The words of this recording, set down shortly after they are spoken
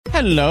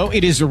Hello,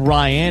 it is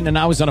Ryan, and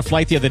I was on a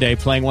flight the other day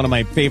playing one of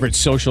my favorite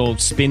social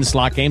spin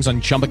slot games on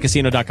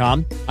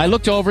ChumbaCasino.com. I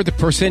looked over at the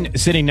person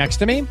sitting next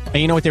to me, and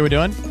you know what they were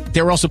doing?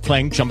 They were also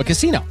playing Chumba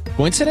Casino.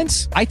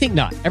 Coincidence? I think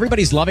not.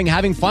 Everybody's loving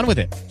having fun with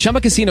it.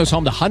 Chumba Casino is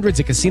home to hundreds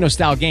of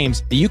casino-style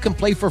games that you can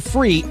play for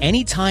free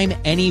anytime,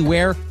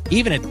 anywhere,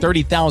 even at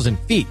 30,000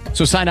 feet.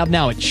 So sign up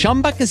now at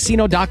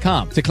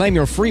ChumbaCasino.com to claim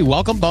your free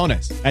welcome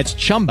bonus. That's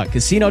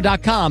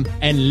ChumbaCasino.com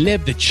and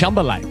live the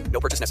Chumba life.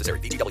 No purchase necessary.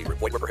 VGW.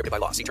 Void where prohibited by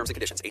law. See terms and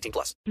conditions. 18+.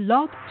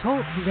 Blog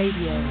Talk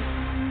Radio.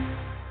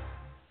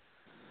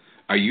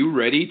 Are you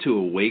ready to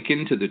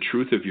awaken to the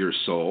truth of your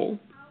soul?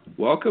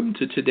 Welcome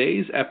to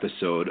today's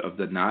episode of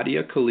the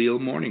Nadia Khalil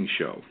Morning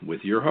Show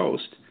with your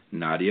host,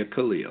 Nadia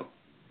Khalil.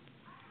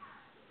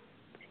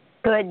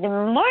 Good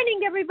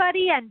morning,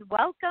 everybody, and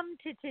welcome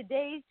to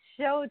today's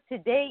show.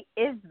 Today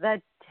is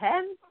the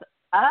 10th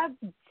of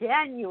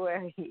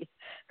January.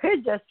 We're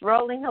just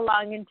rolling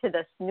along into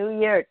this new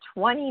year,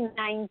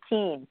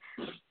 2019.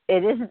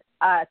 It is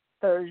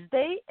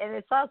Thursday, and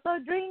it's also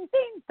Dream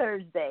Theme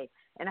Thursday,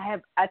 and I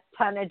have a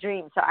ton of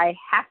dreams, so I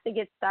have to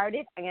get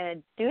started. I'm going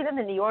to do them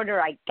in the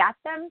order I got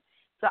them,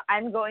 so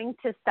I'm going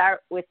to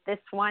start with this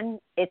one.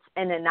 It's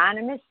an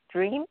anonymous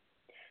dream.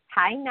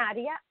 Hi,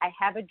 Nadia. I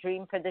have a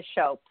dream for the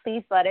show.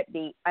 Please let it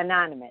be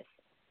anonymous.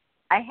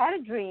 I had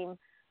a dream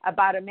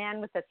about a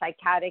man with a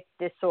psychotic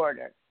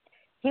disorder.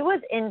 He was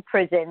in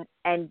prison,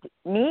 and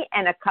me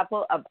and a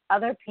couple of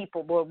other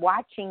people were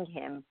watching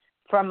him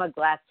from a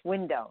glass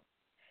window.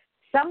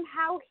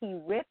 Somehow he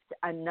ripped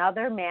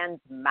another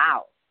man's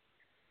mouth.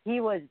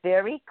 He was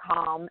very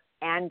calm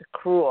and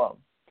cruel.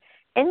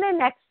 In the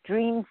next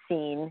dream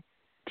scene,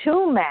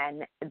 two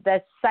men,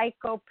 the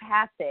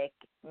psychopathic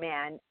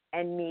man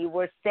and me,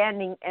 were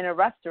standing in a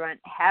restaurant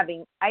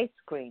having ice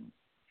cream.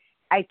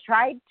 I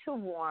tried to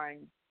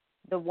warn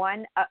the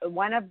one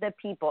of the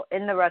people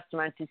in the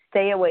restaurant to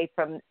stay away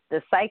from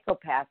the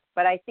psychopath,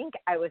 but I think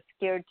I was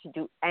scared to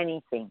do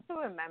anything.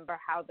 I remember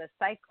how the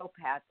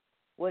psychopath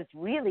was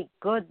really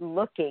good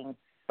looking,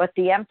 but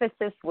the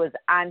emphasis was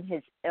on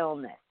his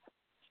illness.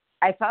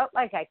 I felt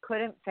like I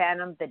couldn't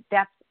fathom the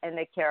depth and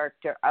the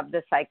character of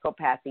the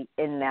psychopathy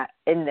in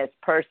this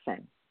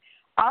person.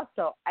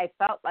 Also, I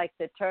felt like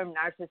the term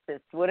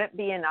narcissist wouldn't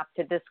be enough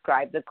to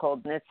describe the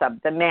coldness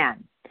of the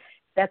man.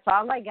 That's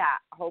all I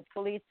got.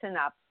 Hopefully it's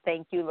enough.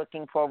 Thank you.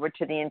 Looking forward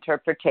to the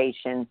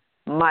interpretation.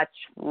 Much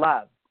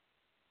love.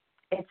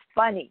 It's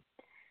funny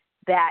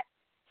that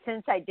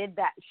since I did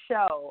that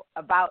show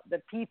about the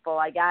people,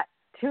 I got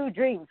two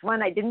dreams.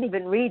 One, I didn't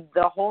even read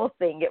the whole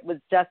thing. It was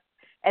just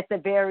at the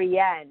very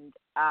end,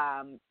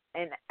 and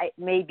it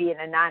may be an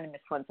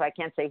anonymous one, so I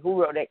can't say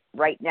who wrote it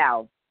right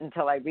now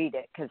until I read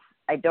it because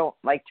I don't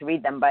like to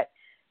read them. But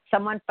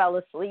someone fell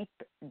asleep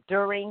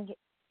during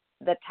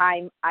the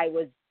time I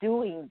was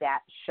doing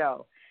that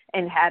show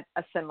and had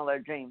a similar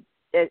dream.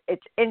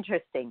 It's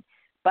interesting,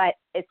 but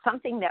it's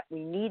something that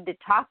we need to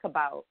talk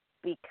about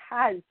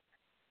because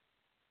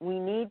we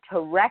need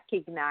to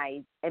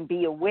recognize and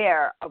be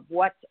aware of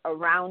what's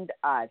around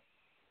us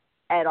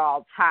at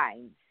all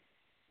times.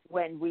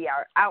 When we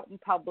are out in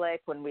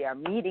public, when we are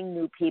meeting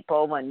new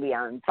people, when we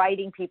are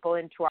inviting people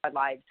into our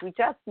lives, we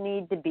just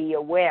need to be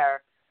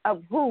aware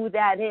of who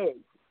that is.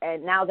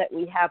 And now that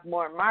we have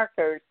more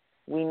markers,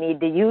 we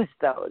need to use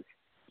those.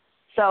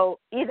 So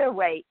either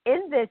way,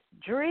 in this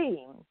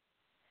dream,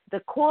 the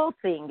cool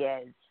thing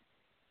is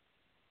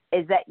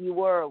that you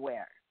were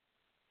aware.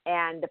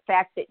 And the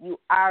fact that you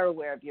are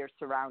aware of your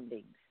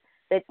surroundings,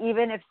 that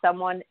even if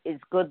someone is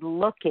good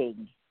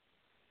looking,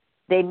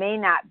 they may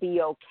not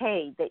be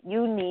okay, that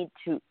you need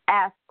to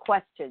ask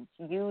questions.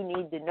 You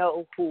need to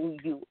know who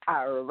you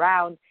are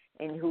around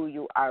and who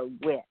you are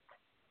with.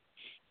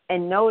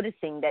 And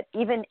noticing that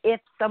even if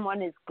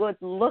someone is good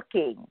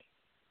looking,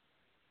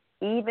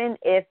 you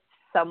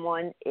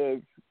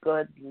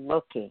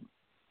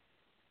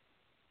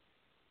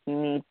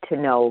need to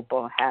know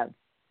or have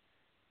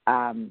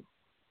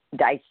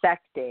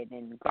dissected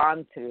and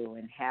gone through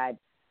and had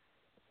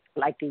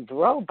like these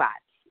robots,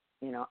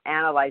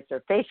 analyze their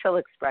facial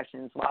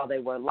expressions while they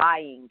were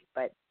lying,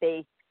 but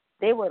they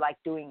were like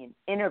doing an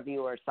interview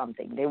or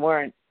something. They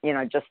weren't,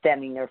 just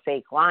standing there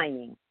fake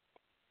lying.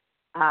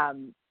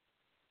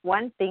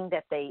 One thing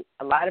that a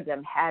lot of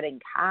them had in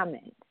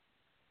common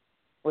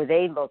where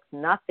they looked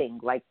nothing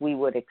like we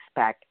would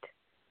expect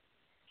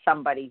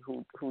somebody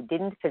who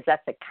didn't possess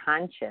a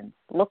conscience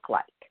look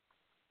like.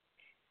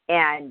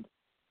 And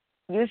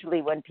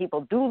usually when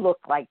people do look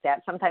like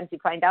that, sometimes you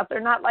find out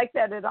they're not like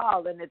that at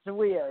all, and it's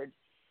weird.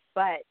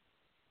 But,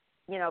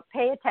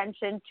 pay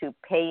attention to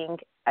paying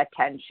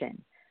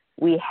attention.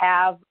 We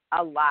have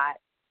a lot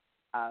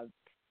of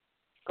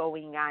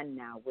going on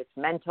now with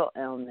mental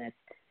illness,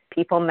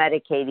 people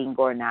medicating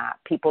or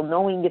not, people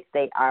knowing if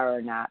they are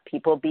or not,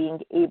 people being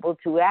able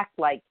to act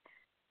like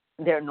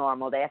they're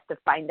normal. They have to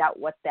find out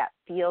what that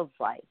feels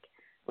like.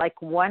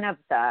 Like one of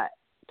the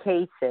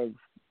cases,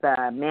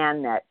 the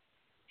man that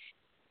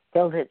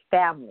killed his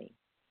family,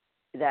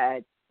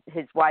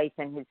 his wife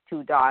and his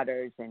two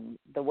daughters, and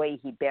the way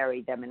he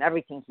buried them and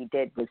everything he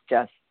did was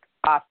just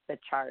off the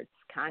charts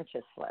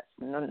conscienceless,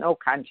 no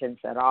conscience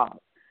at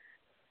all.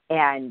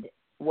 And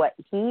what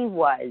he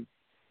was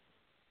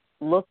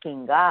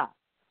looking up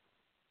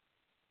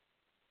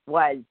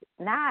was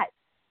not,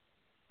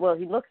 well,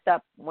 he looks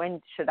up,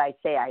 when should I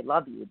say I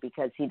love you,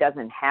 because he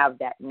doesn't have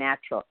that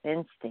natural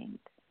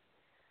instinct.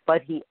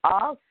 But he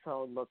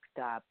also looked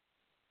up,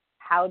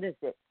 how does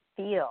it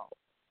feel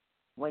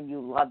when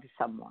you love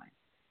someone?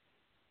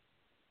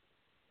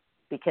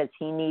 Because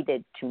he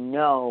needed to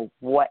know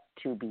what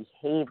to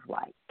behave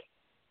like.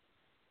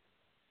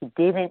 He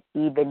didn't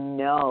even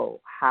know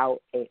how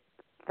it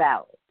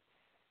felt.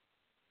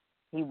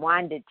 He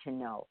wanted to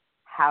know,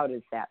 how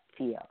does that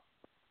feel?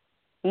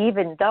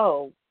 Even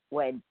though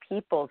when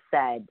people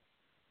said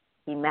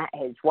he met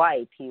his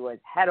wife, he was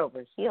head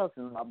over heels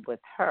in love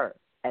with her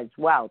as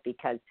well,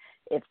 because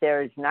if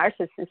there's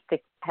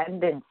narcissistic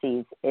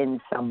tendencies in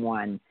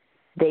someone,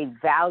 they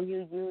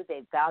value you,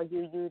 they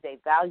value you, they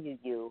value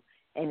you.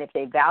 And if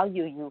they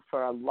value you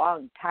for a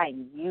long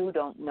time, you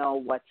don't know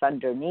what's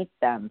underneath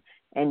them.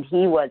 And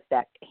he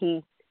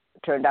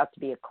turned out to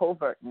be a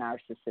covert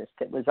narcissist.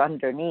 It was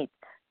underneath.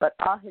 But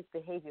all his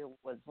behavior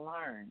was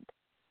learned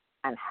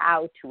on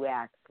how to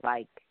act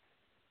like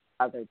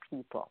other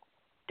people.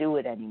 Do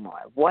it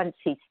anymore. Once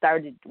the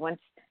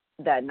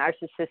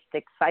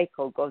narcissistic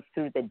cycle goes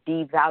through the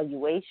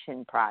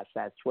devaluation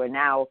process, where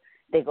now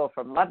they go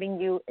from loving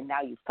you, and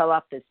now you fell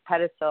off this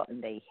pedestal,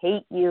 and they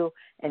hate you,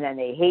 and then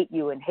they hate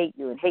you and hate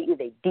you and hate you.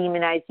 They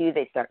demonize you.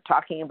 They start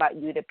talking about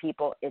you to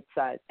people. It's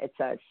a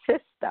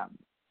system.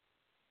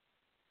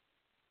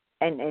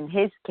 And in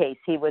his case,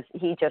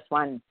 he just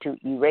wanted to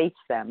erase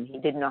them. He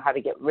didn't know how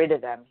to get rid of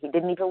them. He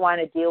didn't even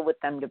want to deal with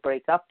them, to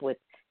break up with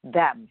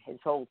them, his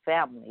whole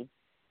family.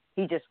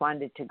 He just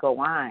wanted to go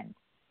on.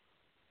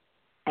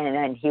 And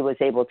then he was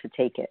able to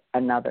take it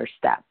another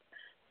step.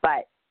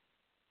 But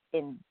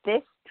in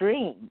this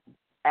dream,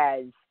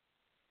 as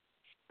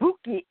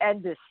spooky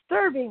and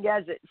disturbing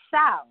as it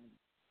sounds,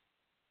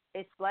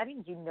 it's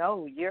letting you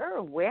know you're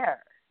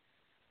aware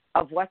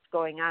of what's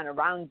going on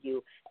around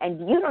you, and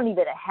you don't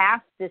even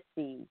have to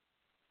see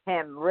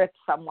him rip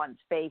someone's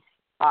face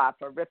off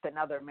or rip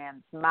another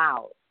man's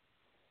mouth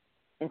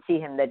and see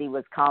him that he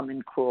was calm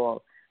and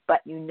cool,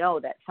 but you know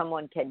that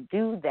someone can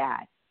do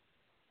that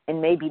and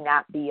maybe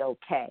not be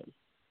okay.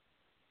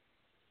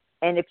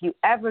 And if you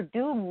ever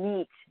do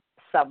meet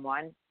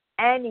someone,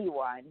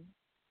 anyone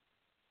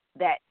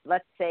that,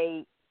 let's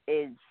say,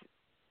 is,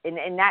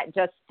 and not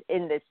just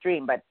in this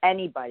dream, but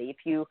anybody, if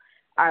you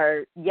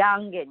are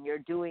young and you're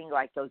doing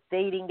like those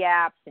dating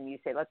apps and you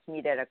say, let's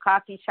meet at a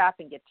coffee shop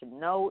and get to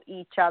know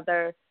each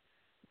other,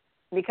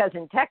 because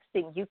in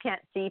texting, you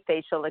can't see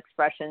facial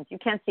expressions. You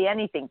can't see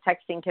anything.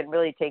 Texting can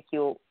really take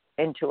you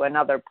into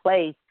another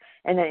place.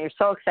 And then you're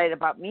so excited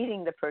about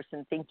meeting the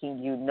person thinking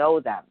you know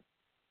them.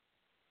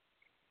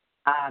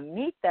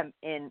 Meet them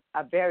in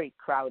a very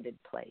crowded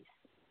place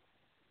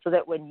so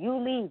that when you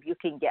leave, you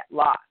can get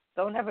lost.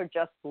 Don't ever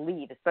just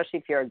leave, especially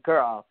if you're a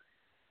girl.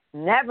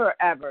 Never,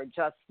 ever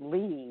just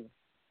leave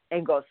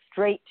and go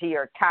straight to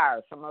your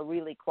car from a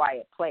really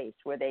quiet place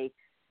where they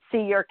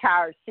see your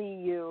car,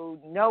 see you,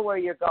 know where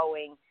you're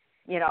going.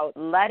 You know,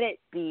 let it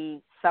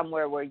be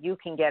somewhere where you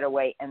can get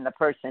away and the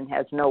person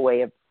has no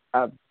way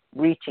of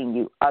reaching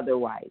you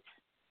otherwise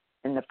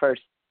in the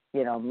first,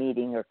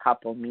 meeting or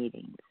couple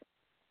meetings.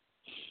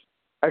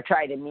 Or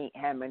try to meet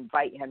him,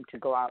 invite him to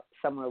go out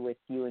somewhere with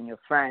you and your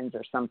friends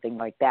or something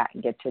like that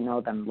and get to know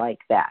them like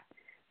that.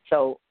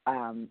 So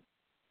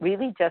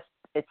really just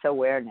it's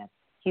awareness,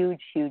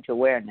 huge, huge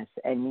awareness.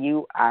 And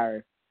you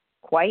are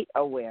quite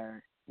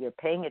aware. You're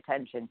paying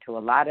attention to a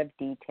lot of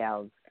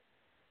details.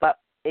 But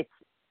it's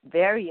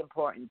very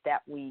important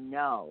that we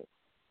know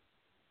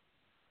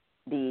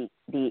the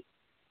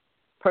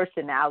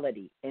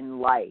personality in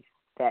life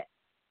that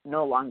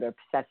no longer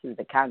possesses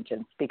the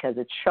conscience, because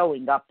it's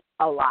showing up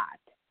a lot.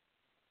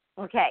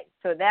 Okay,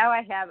 so now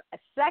I have a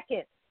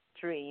second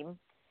dream,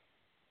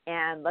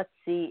 and let's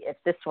see if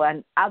this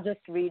one, I'll just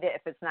read it.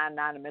 If it's not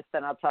anonymous,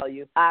 then I'll tell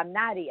you.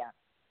 Nadia,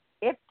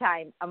 if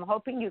time, I'm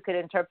hoping you could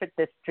interpret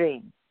this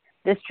dream.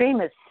 This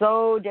dream is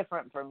so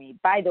different for me.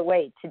 By the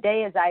way,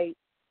 today as I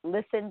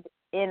listened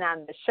in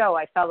on the show,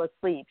 I fell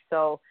asleep.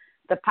 So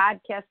the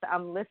podcast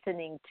I'm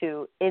listening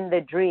to in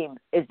the dream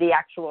is the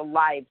actual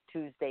live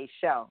Tuesday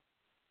show.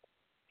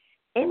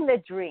 In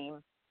the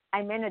dream,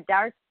 I'm in a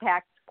dark,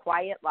 packed,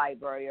 quiet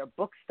library or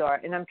bookstore,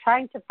 and I'm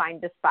trying to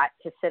find a spot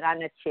to sit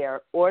on a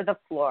chair or the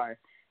floor,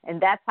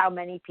 and that's how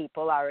many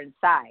people are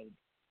inside.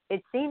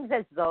 It seems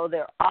as though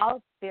they're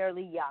all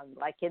fairly young,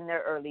 like in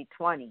their early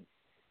 20s.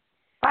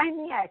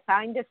 Finally, I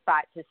find a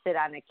spot to sit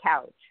on a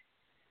couch.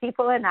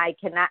 People, and I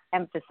cannot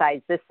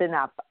emphasize this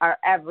enough, are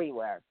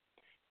everywhere.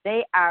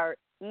 They are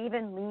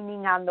even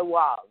leaning on the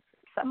walls.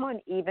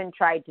 Someone even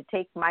tried to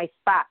take my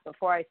spot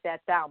before I sat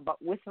down, but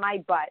with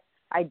my butt,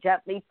 I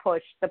gently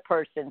pushed the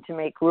person to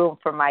make room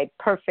for my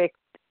perfect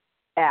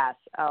ass.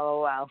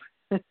 LOL.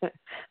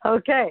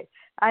 Okay,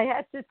 I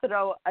had to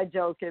throw a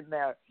joke in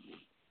there.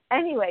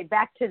 Anyway,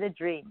 back to the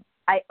dream.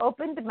 I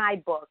opened my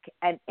book,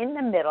 and in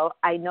the middle,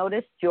 I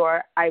noticed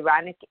your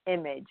ironic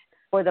image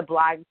for the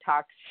Blog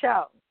Talk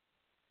show.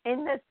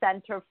 In the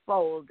center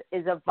fold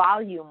is a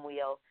volume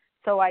wheel,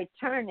 so I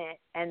turn it,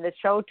 and the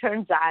show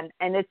turns on,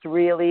 and it's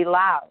really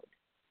loud.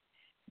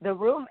 The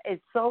room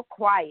is so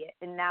quiet,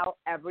 and now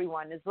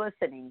everyone is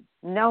listening.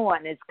 No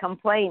one is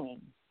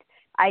complaining.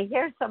 I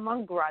hear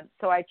someone grunt,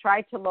 so I try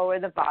to lower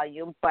the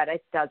volume, but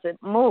it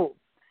doesn't move.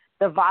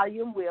 The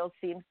volume wheel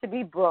seems to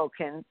be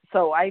broken,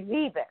 so I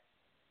leave it.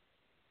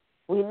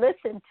 We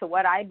listen to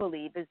what I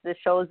believe is the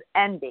show's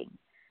ending.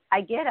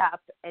 I get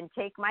up and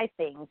take my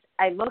things.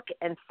 I look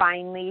and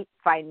finally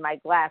find my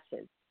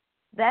glasses.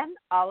 Then,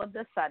 all of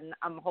a sudden,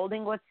 I'm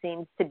holding what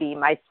seems to be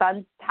my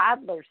son's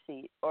toddler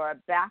seat or a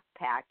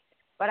backpack,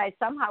 but I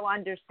somehow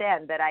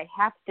understand that I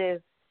have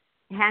to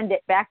hand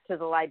it back to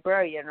the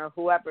librarian or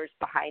whoever's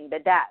behind the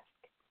desk.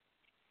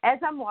 As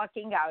I'm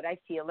walking out, I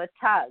feel a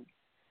tug.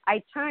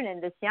 I turn,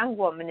 and this young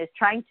woman is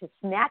trying to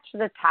snatch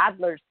the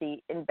toddler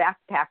seat and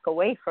backpack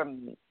away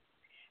from me.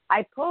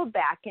 I pull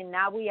back, and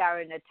now we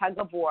are in a tug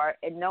of war,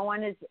 and no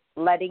one is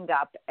letting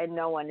up, and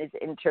no one is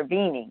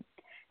intervening.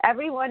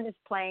 Everyone is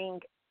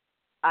paying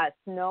us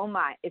no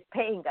mind,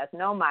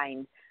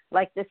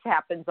 like this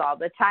happens all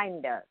the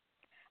time there.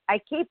 I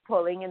keep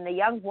pulling, and the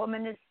young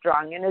woman is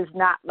strong and is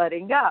not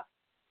letting up.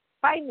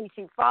 Finally,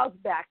 she falls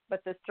back,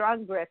 but the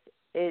strong grip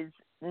is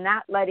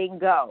not letting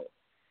go.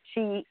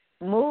 She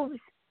moves,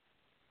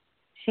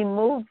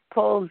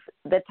 pulls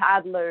the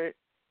toddler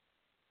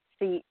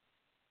seat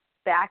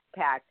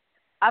backpack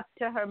up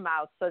to her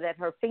mouth so that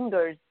her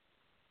fingers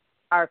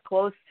are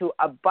close to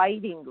a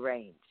biting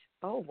range.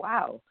 Oh,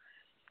 wow.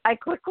 I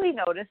quickly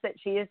notice that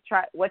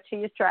what she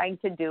is trying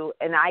to do,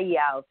 and I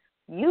yell,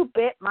 "You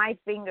bit my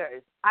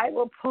fingers. I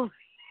will pull."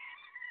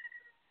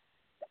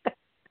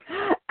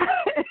 I'm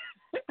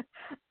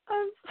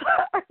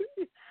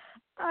sorry.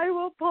 I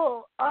will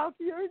pull off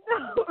your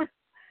nose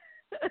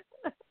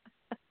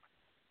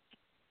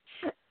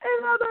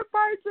and other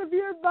parts of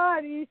your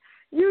body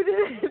you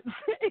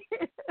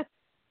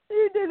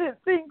didn't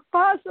think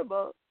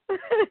possible.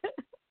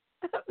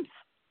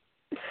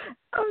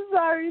 I'm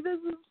sorry, this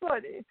is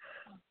funny.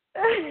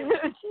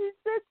 She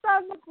sits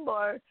on the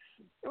floor,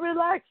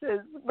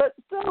 relaxes, but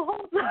still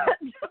holds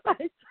on to my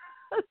son.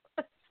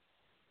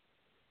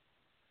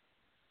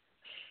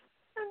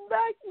 And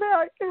back,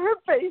 her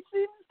face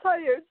seems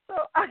tired, so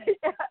I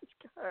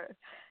ask her,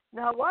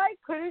 "Now, why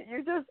couldn't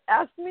you just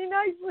ask me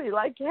nicely,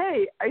 like,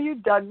 hey, are you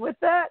done with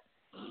that?"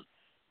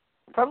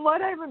 From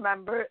what I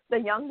remember, the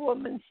young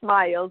woman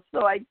smiles,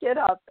 so I get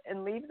up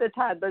and leave the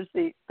toddler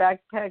seat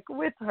backpack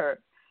with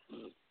her.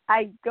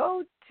 I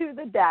go to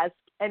the desk,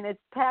 and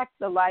it's packed.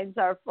 The lines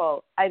are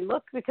full. I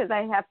look because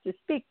I have to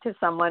speak to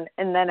someone,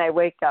 and then I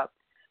wake up.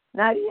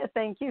 Nadia,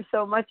 thank you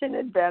so much in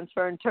advance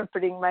for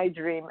interpreting my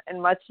dream,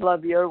 and much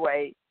love your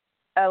way,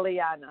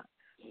 Eliana.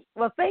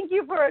 Well, thank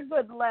you for a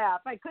good laugh.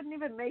 I couldn't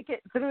even make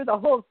it through the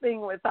whole thing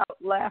without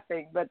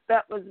laughing, but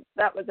that was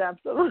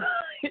absolutely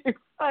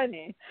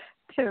funny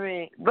to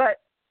me.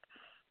 But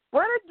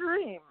what a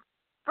dream.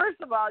 First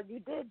of all, you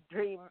did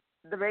dream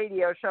the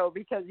radio show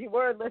because you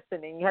were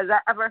listening. Has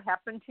that ever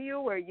happened to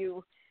you where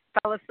you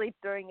fell asleep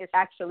during it,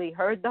 actually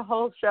heard the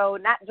whole show,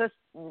 not just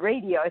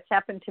radio? It's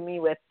happened to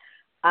me with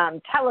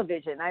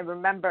television. I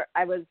remember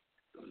I was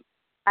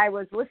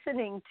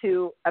listening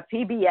to a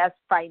PBS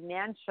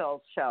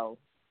financial show.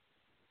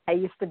 I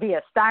used to be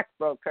a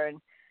stockbroker,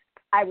 and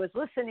I was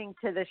listening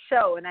to the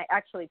show, and I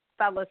actually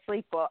fell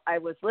asleep while I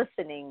was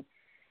listening,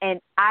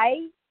 and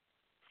I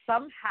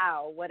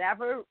somehow,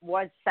 whatever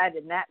was said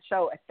in that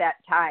show at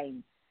that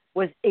time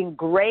was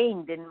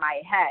ingrained in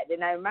my head.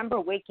 And I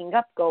remember waking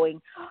up going,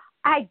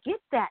 I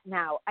get that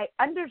now. I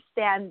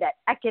understand that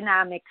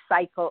economic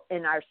cycle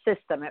in our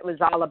system. It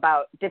was all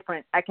about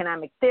different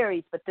economic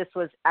theories, but this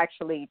was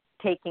actually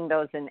taking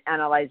those and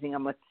analyzing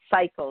them with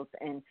cycles.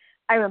 And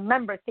I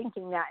remember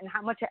thinking that and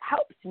how much it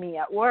helps me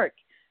at work.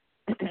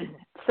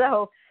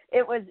 So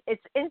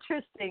it's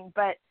interesting,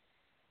 but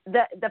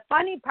the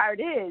funny part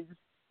is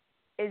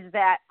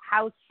that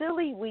how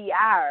silly we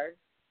are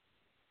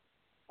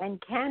and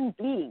can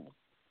be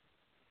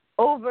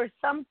over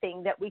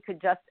something that we could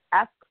just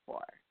ask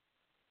for.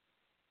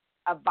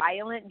 A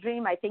violent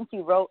dream, I think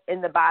you wrote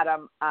in the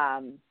bottom,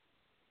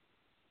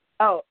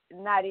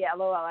 Nadia,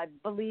 LOL, I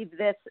believe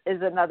this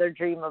is another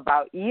dream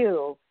about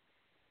you.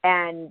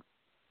 And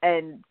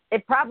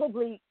it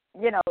probably,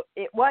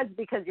 it was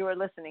because you were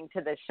listening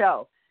to the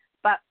show.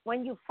 But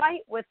when you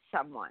fight with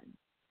someone,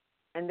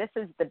 and this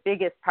is the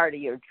biggest part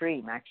of your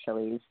dream,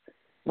 actually, is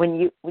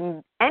when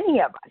any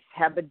of us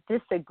have a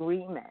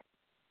disagreement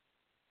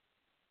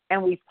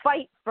and we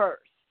fight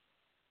first,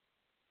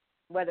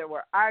 whether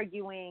we're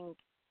arguing,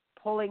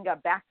 pulling a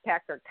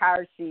backpack or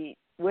car seat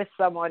with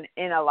someone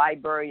in a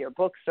library or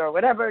bookstore,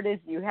 whatever it is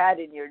you had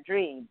in your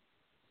dream,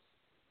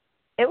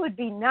 it would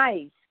be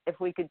nice if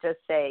we could just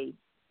say,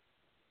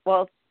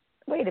 well,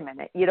 wait a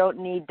minute, you don't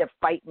need to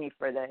fight me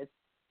for this.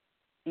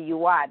 Do you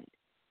want it?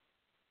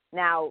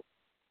 Now,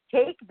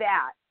 take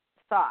that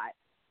thought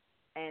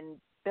and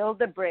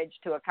build a bridge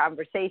to a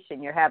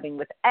conversation you're having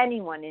with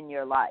anyone in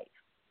your life,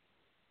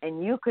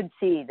 and you could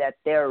see that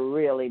they're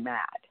really mad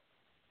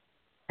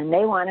and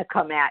they want to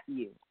come at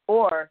you,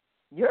 or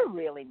you're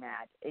really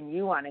mad and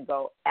you want to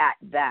go at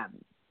them.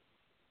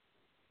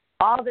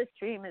 All this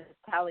dream is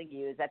telling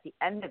you is at the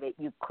end of it,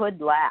 you could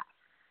laugh,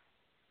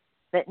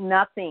 that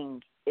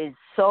nothing is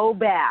so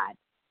bad,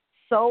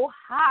 so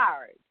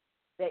hard,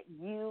 that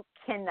you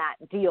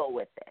cannot deal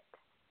with it.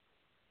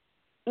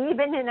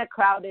 Even in a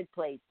crowded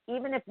place,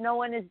 even if no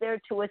one is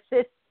there to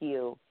assist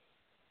you,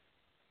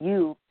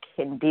 you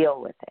can deal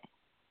with it.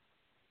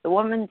 The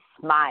woman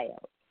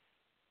smiles.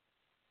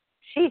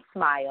 She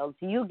smiles.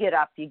 You get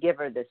up. You give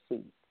her the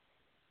seat.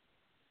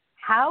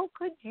 How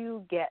could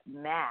you get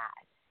mad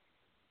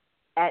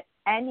at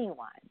anyone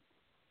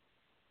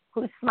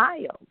who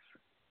smiles?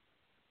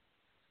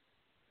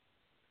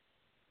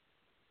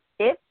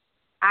 If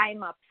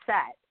I'm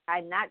upset,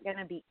 I'm not going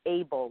to be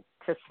able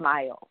to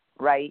smile,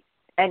 right?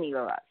 Any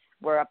of us.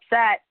 We're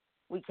upset,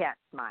 we can't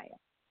smile.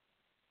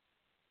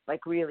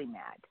 Like really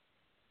mad.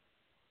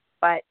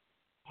 But,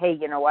 hey,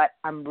 you know what?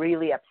 I'm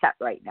really upset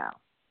right now.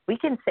 We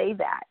can say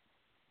that.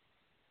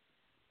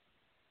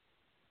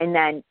 And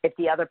then if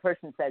the other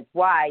person says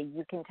why,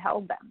 you can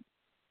tell them.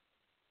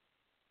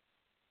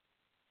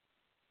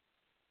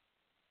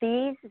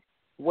 These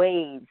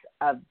ways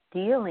of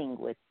dealing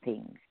with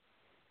things,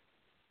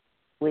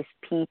 with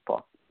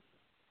people,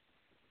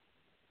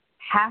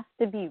 has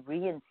to be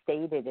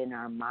reinstated in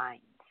our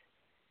minds,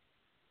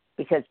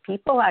 because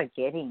people are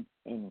getting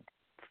in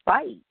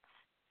fights.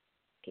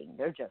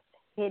 They're just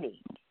hitting.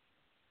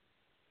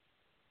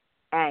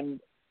 And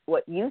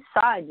what you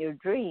saw in your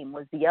dream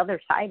was the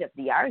other side of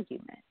the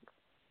argument.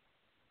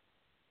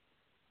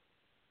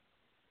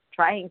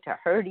 Trying to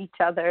hurt each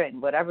other,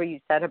 and whatever you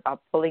said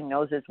about pulling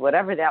noses,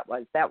 whatever that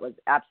was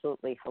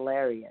absolutely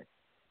hilarious.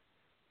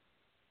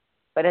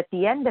 But at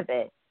the end of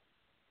it,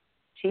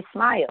 she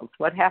smiles.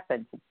 What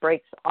happens? It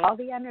breaks all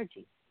the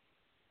energy,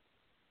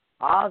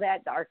 all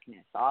that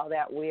darkness, all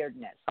that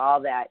weirdness,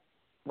 all that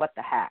what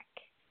the heck.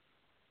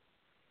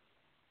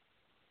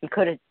 He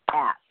could have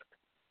asked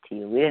to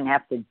you. We didn't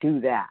have to do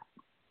that.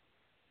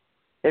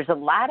 There's a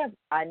lot of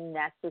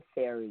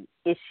unnecessary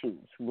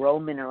issues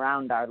roaming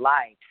around our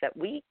lives that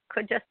we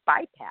could just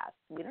bypass.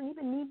 We don't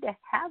even need to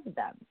have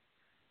them.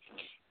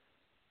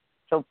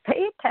 So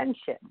pay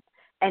attention.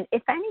 And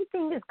if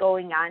anything is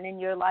going on in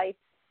your life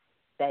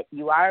that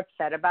you are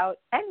upset about,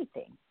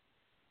 anything,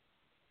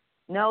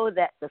 know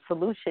that the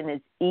solution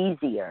is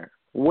easier,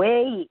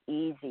 way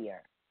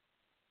easier,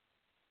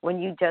 when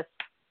you just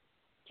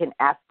can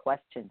ask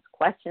questions.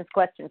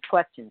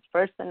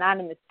 First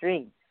anonymous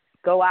dream.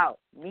 Go out,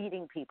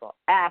 meeting people,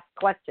 ask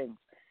questions,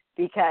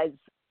 because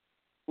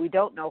we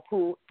don't know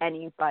who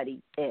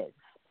anybody is.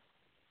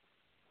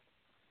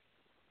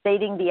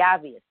 Stating the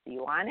obvious. Do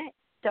you want it?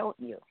 Don't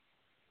you?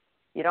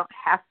 You don't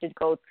have to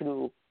go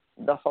through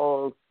the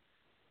whole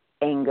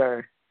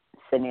anger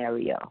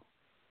scenario.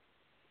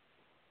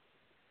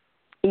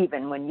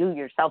 Even when you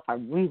yourself are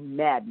really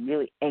mad,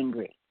 really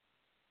angry,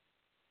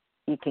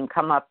 you can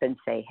come up and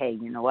say, hey,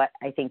 you know what?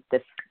 I think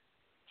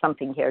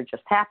something here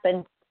just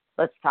happened.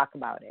 Let's talk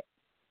about it.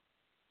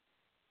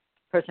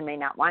 Person may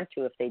not want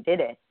to if they did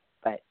it,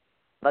 but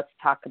let's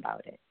talk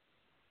about it.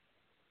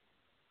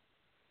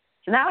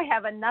 So now I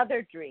have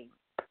another dream,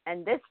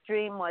 and this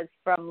dream was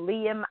from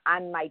Liam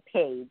on my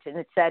page, and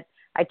it said,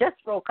 I just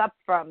woke up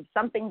from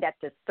something that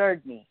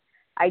disturbed me.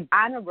 I'm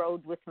on a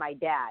road with my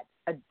dad,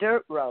 a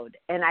dirt road,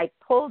 and I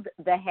pulled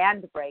the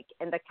handbrake,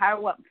 and the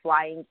car went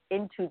flying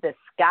into the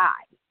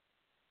sky.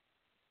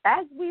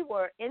 As we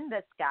were in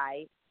the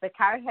sky, the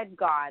car had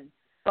gone,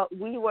 but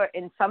we were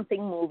in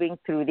something moving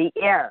through the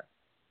air.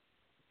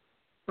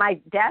 My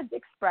dad's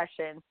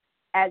expression,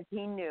 as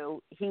he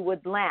knew he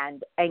would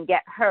land and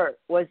get hurt,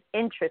 was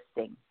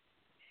interesting.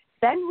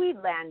 Then he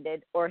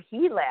landed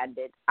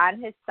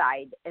on his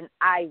side, and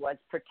I was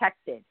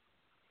protected.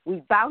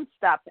 We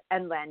bounced up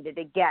and landed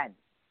again.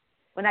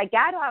 When I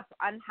got off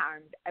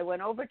unharmed, I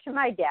went over to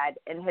my dad,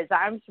 and his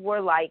arms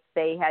were like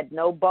they had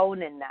no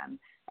bone in them,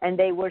 and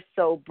they were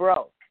so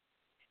broke.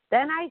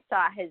 Then I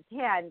saw his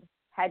hand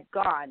had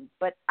gone,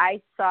 but I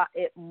saw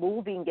it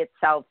moving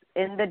itself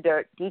in the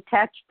dirt,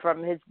 detached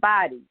from his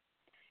body.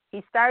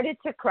 He started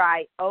to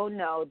cry, oh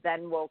no,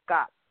 then woke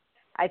up.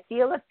 I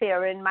feel a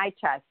fear in my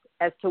chest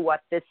as to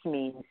what this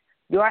means.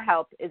 Your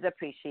help is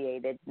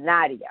appreciated,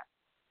 Nadia.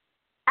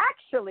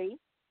 Actually,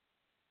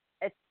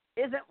 it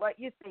isn't what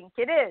you think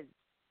it is.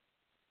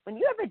 When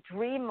you have a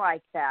dream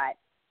like that,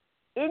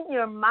 in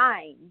your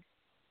mind,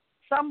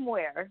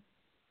 somewhere,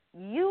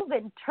 you've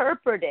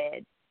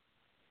interpreted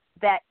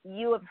that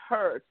you have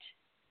hurt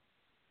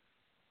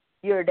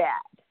your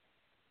dad.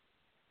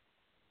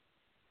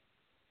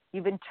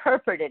 You've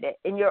interpreted it.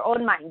 In your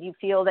own mind, you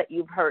feel that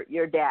you've hurt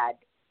your dad.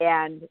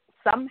 And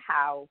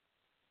somehow,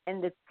 in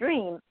this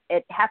dream,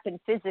 it happened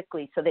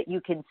physically so that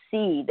you can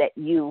see that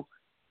you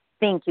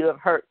think you have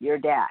hurt your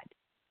dad.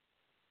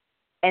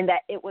 And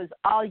that it was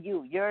all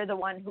you. You're the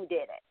one who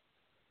did it.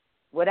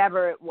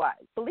 whatever it was.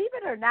 Believe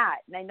it or not,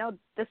 and I know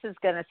this is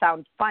going to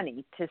sound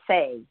funny to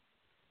say,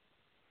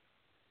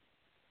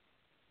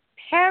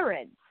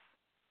 parents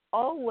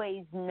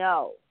always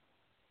know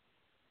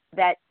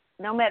that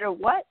no matter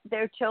what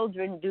their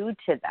children do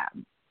to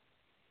them,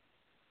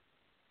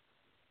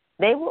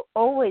 they will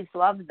always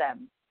love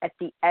them at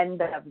the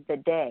end of the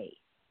day.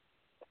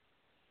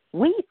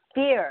 We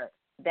fear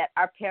that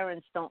our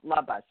parents don't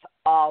love us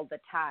all the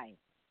time.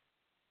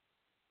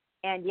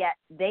 And yet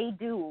they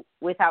do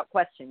without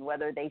question,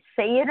 whether they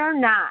say it or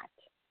not.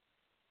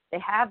 They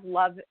have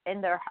love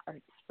in their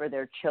hearts for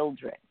their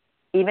children.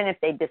 Even if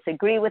they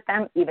disagree with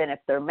them, even if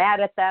they're mad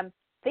at them.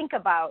 Think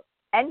about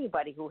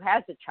anybody who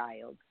has a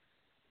child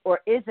or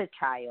is a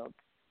child.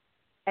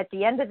 At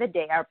the end of the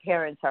day, our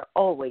parents are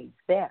always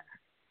there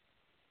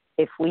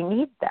if we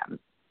need them,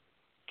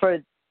 for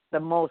the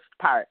most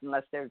part,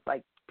 unless there's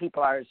like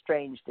people are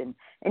estranged. And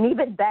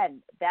even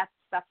then, that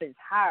stuff is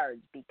hard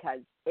because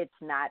it's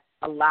not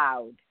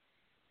allowed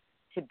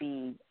to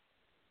be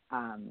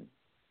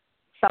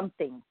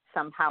something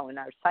somehow in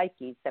our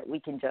psyches that we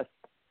can just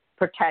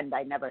pretend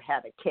I never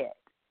had a kid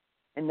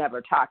and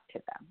never talk to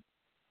them.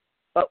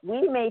 But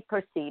we may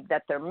perceive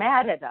that they're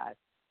mad at us,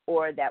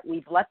 or that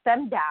we've let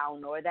them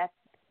down, or that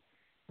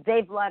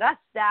they've let us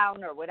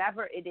down, or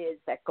whatever it is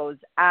that goes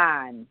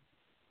on.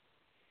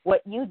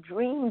 What you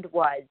dreamed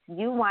was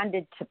you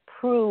wanted to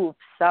prove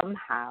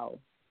somehow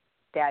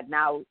that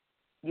now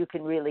you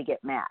can really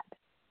get mad,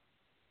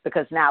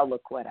 because now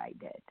look what I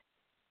did.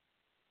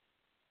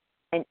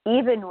 And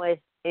even with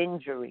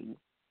injury,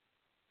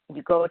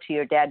 you go to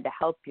your dad to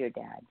help your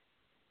dad,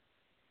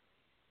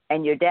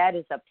 and your dad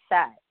is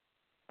upset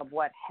of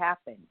what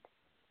happened,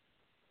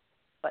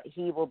 but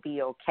he will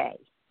be okay.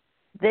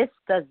 This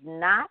does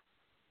not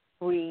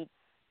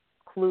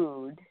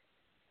preclude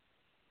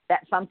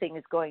that something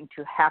is going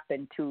to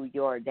happen to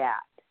your dad.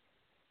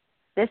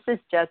 This is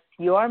just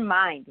your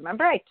mind.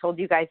 Remember I told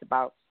you guys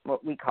about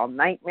what we call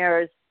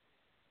nightmares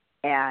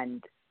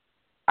and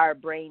our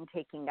brain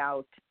taking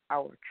out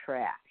our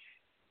trash.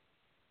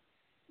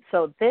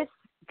 So this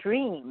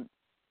dream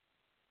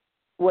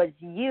was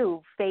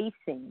you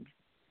facing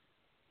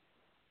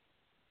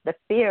the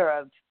fear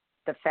of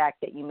the fact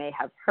that you may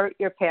have hurt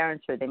your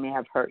parents or they may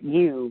have hurt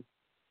you,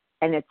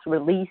 and it's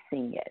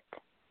releasing it.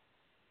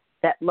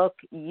 That, look,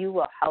 you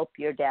will help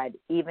your dad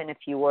even if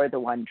you were the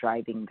one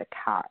driving the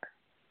car.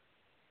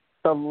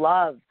 The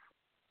love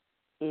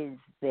is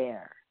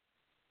there.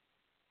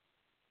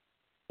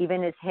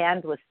 Even his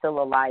hand was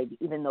still alive,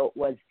 even though it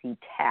was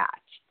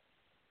detached,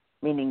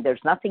 meaning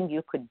there's nothing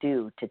you could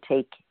do to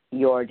take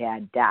your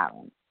dad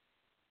down.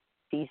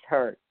 He's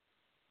hurt.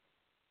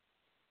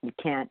 You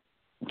can't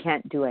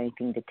do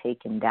anything to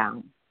take him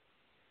down.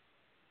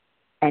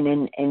 And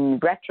in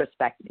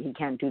retrospect, he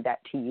can't do that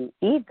to you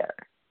either,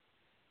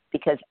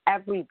 because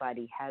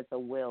everybody has a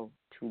will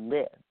to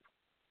live.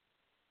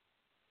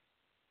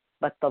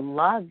 But the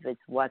love is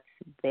what's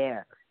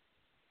there.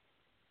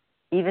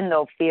 Even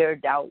though fear,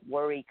 doubt,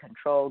 worry,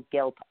 control,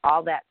 guilt,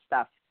 all that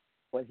stuff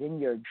was in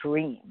your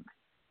dream,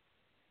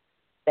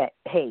 that,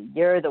 hey,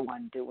 you're the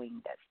one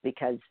doing this,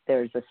 because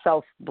there's a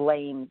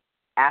self-blame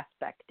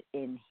aspect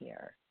in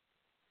here.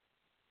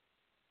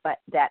 But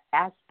that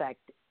aspect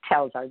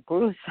tells are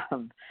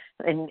gruesome.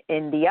 In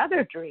the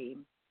other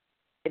dream,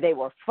 they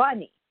were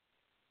funny.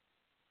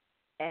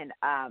 And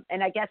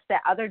I guess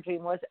that other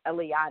dream was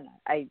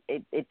Eliana.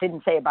 It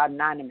didn't say about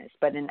Anonymous,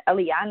 but in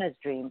Eliana's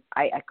dream,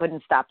 I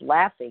couldn't stop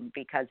laughing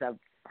because of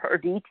her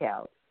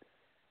details.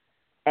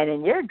 And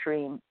in your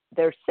dream,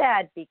 they're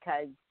sad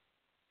because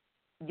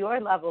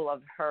your level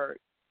of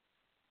hurt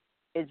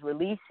is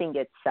releasing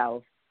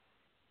itself,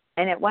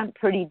 and it went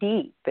pretty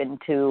deep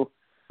into,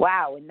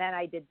 wow, and then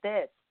I did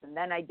this, and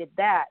then I did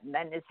that, and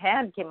then his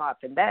hand came up,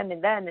 and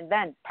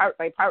then, part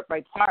by part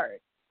by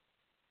part.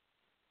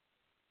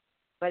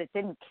 But it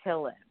didn't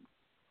kill him.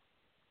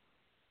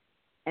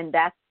 And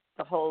that's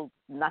the whole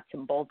nuts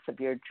and bolts of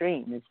your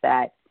dream, is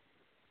that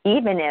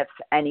even if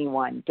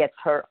anyone gets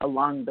hurt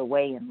along the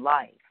way in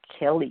life,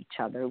 kill each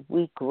other,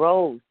 we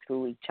grow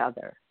through each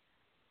other.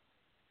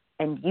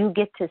 And you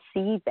get to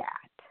see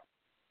that.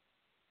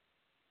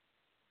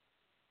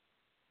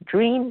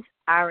 Dreams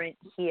aren't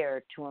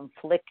here to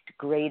inflict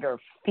greater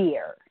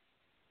fear.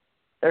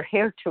 They're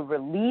here to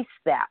release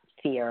that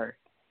fear.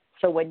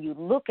 So when you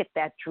look at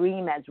that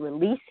dream as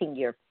releasing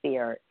your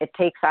fear, it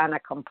takes on a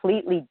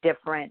completely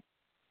different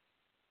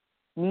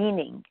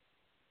meaning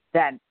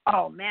than,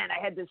 oh man,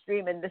 I had this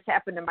dream and this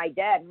happened to my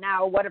dad.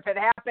 Now what if it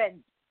happened?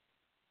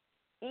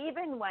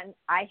 Even when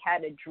I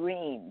had a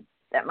dream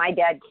that my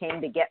dad came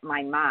to get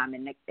my mom,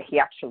 and he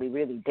actually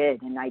really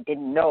did, and I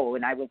didn't know,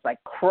 and I was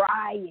like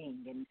crying,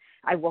 and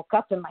I woke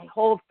up and my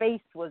whole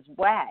face was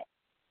wet.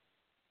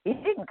 He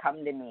didn't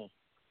come to me.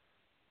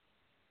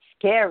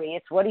 Scary.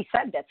 It's what he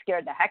said that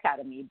scared the heck out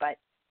of me. But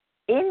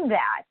in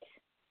that,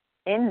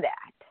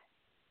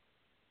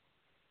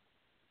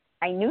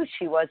 I knew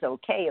she was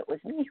okay. It was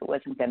me who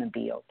wasn't going to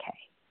be okay.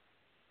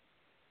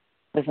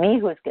 It was me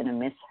who was going to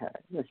miss her.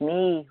 It was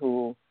me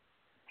who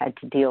had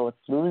to deal with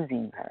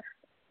losing her.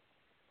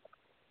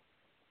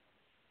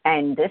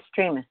 And this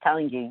dream is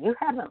telling you, you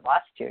haven't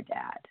lost your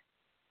dad.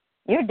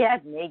 Your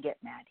dad may get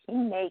mad. He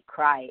may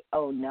cry,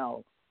 oh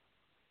no.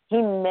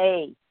 He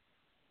may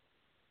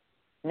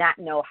not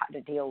know how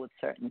to deal with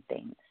certain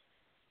things.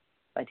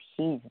 But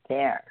he's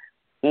there.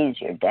 He's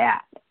your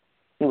dad.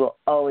 He will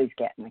always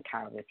get in the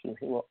car with you.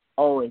 He will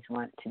always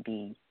want to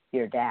be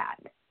your dad.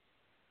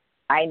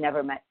 I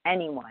never met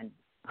anyone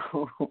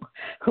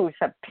who's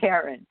a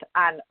parent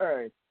on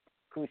earth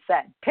who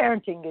said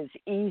parenting is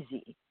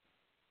easy.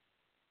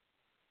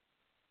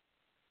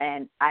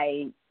 And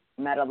I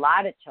met a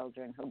lot of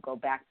children who go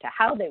back to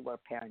how they were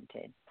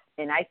parented.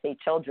 And I say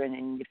children,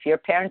 and if your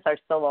parents are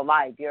still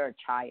alive, you're a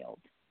child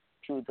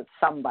to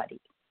somebody.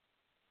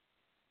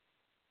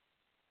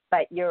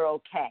 But you're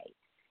okay.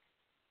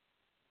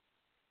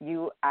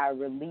 You are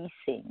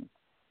releasing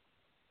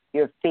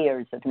your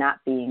fears of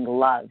not being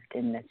loved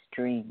in this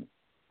dream.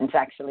 It's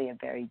actually a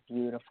very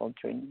beautiful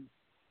dream.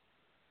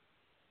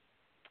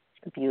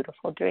 It's a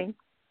beautiful dream.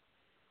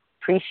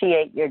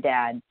 Appreciate your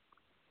dad.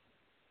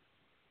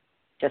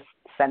 Just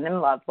send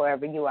him love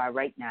wherever you are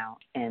right now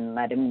and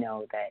let him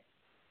know that,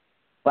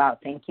 wow,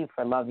 thank you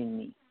for loving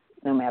me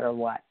no matter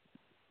what,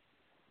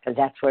 because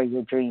that's where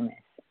your dream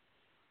is.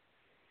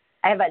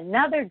 I have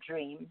another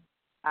dream,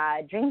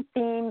 dream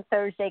theme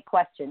Thursday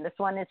question. This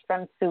one is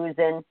from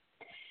Susan.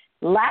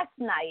 Last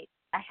night,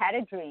 I had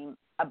a dream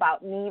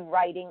about me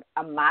writing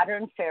a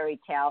modern fairy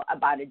tale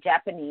about a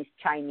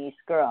Japanese-Chinese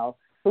girl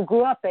who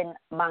grew up in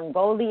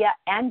Mongolia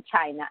and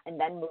China and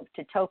then moved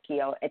to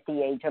Tokyo at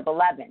the age of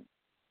 11.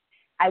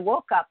 I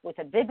woke up with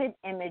a vivid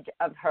image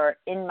of her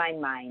in my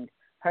mind.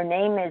 Her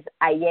name is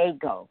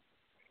Ayego.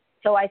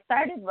 So I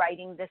started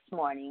writing this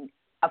morning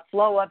a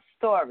flow of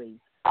stories,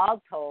 all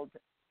told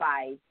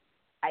by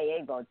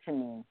Ayego to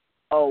me.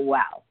 Oh,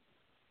 wow.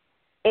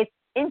 It's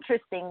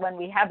interesting when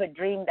we have a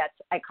dream that's,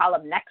 I call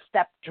them next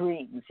step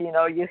dreams. You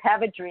know, you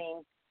have a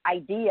dream,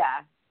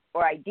 idea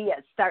or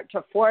ideas start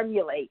to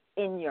formulate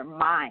in your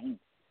mind,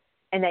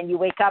 and then you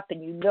wake up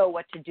and you know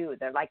what to do.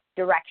 They're like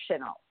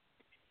directional.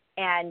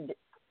 And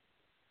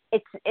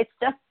it's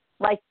just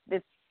like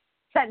this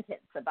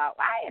sentence about,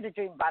 I had a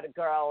dream about a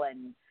girl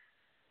and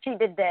she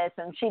did this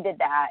and she did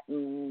that,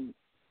 and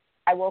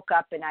I woke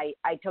up and I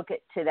took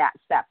it to that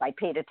step. I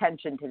paid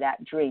attention to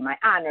that dream. I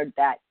honored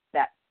that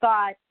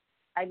thought.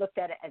 I looked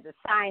at it as a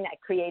sign. I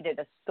created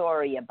a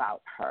story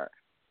about her.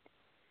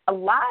 A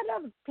lot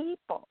of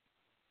people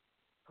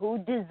who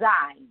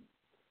design,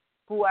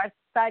 who are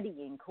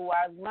studying, who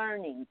are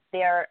learning,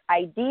 their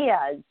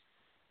ideas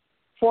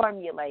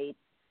formulate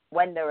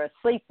when they're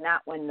asleep,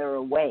 not when they're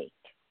awake.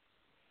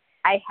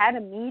 I had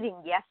a meeting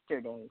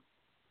yesterday.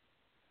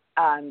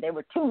 There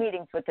were 2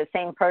 meetings with the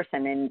same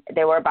person, and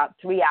they were about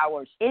 3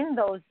 hours. In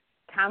those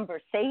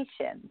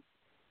conversations,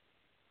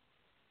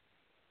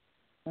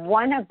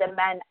 one of the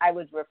men I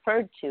was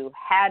referred to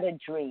had a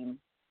dream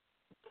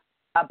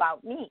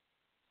about me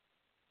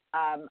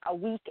a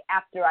week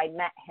after I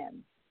met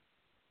him.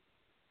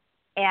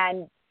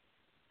 And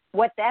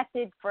what that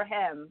did for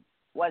him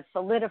was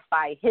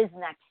solidify his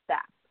next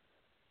step.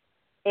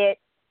 It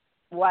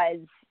was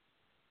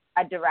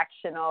a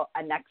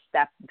next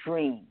step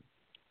dream.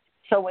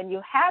 So when you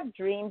have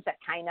dreams that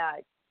kind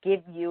of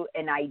give you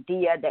an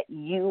idea that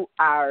you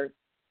are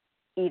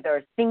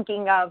either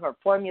thinking of or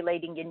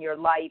formulating in your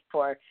life,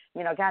 or,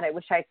 you know, God, I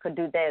wish I could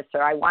do this,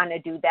 or I want to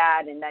do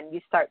that, and then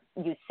you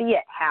see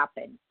it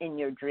happen in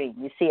your dream.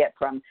 You see it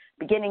from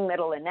beginning,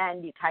 middle, and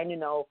end. You kind of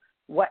know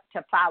what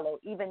to follow,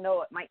 even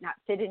though it might not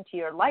fit into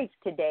your life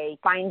today.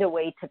 Find a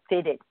way to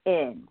fit it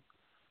in.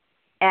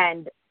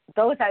 And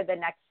those are the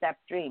next step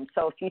dreams.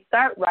 So if you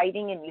start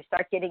writing and you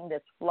start getting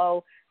this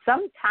flow,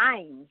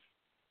 sometimes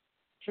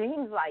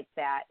dreams like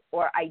that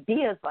or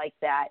ideas like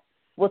that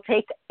will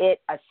take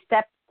it a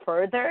step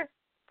further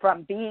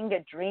from being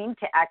a dream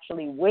to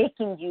actually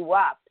waking you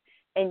up,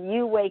 and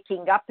you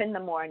waking up in the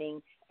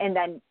morning, and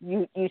then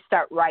you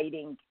start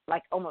writing,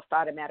 like almost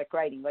automatic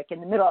writing, like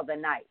in the middle of the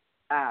night.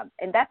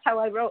 And that's how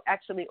I wrote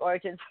actually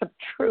Origins of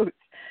Truth.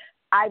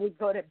 I would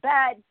go to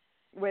bed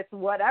with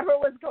whatever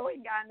was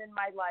going on in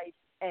my life,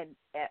 and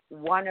at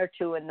 1 or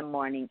 2 in the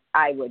morning,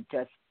 I would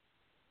just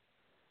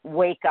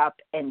wake up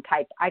and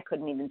type. I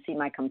couldn't even see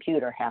my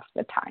computer half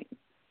the time.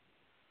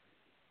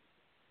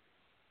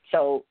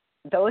 So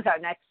those are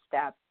next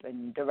step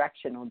and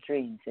directional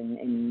dreams.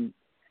 And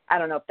I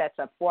don't know if that's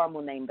a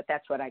formal name, but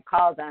that's what I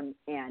call them,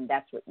 and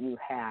that's what you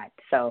had.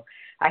 So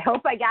I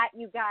hope I got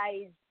you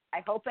guys. I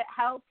hope it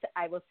helped.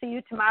 I will see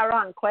you tomorrow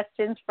on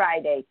Questions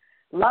Friday.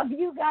 Love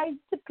you guys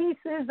to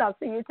pieces. I'll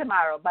see you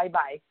tomorrow.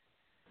 Bye-bye.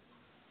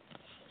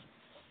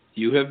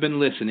 You have been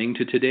listening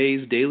to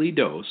today's daily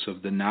dose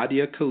of the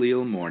Nadia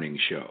Khalil Morning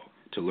Show.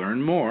 To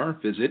learn more,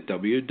 visit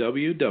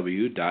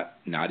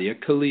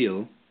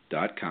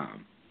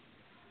www.nadiakhalil.com.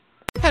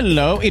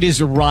 Hello, it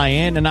is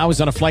Ryan, and I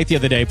was on a flight the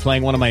other day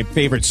playing one of my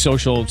favorite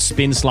social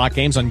spin slot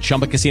games on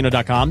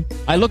ChumbaCasino.com.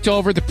 I looked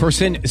over at the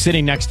person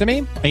sitting next to me,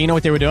 and you know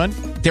what they were doing?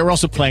 They were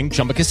also playing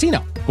Chumba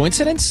Casino.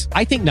 Coincidence?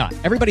 I think not.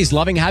 Everybody's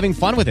loving having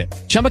fun with it.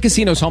 Chumba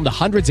Casino is home to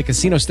hundreds of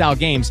casino-style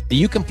games that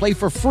you can play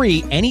for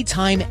free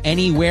anytime,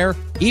 anywhere,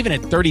 even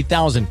at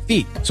 30,000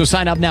 feet. So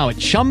sign up now at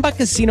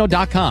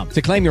ChumbaCasino.com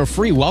to claim your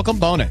free welcome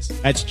bonus.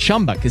 That's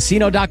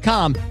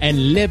ChumbaCasino.com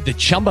and live the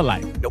Chumba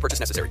life. No purchase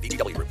necessary.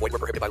 VGW Group. Void where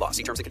prohibited by law.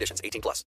 See terms and conditions. 18+.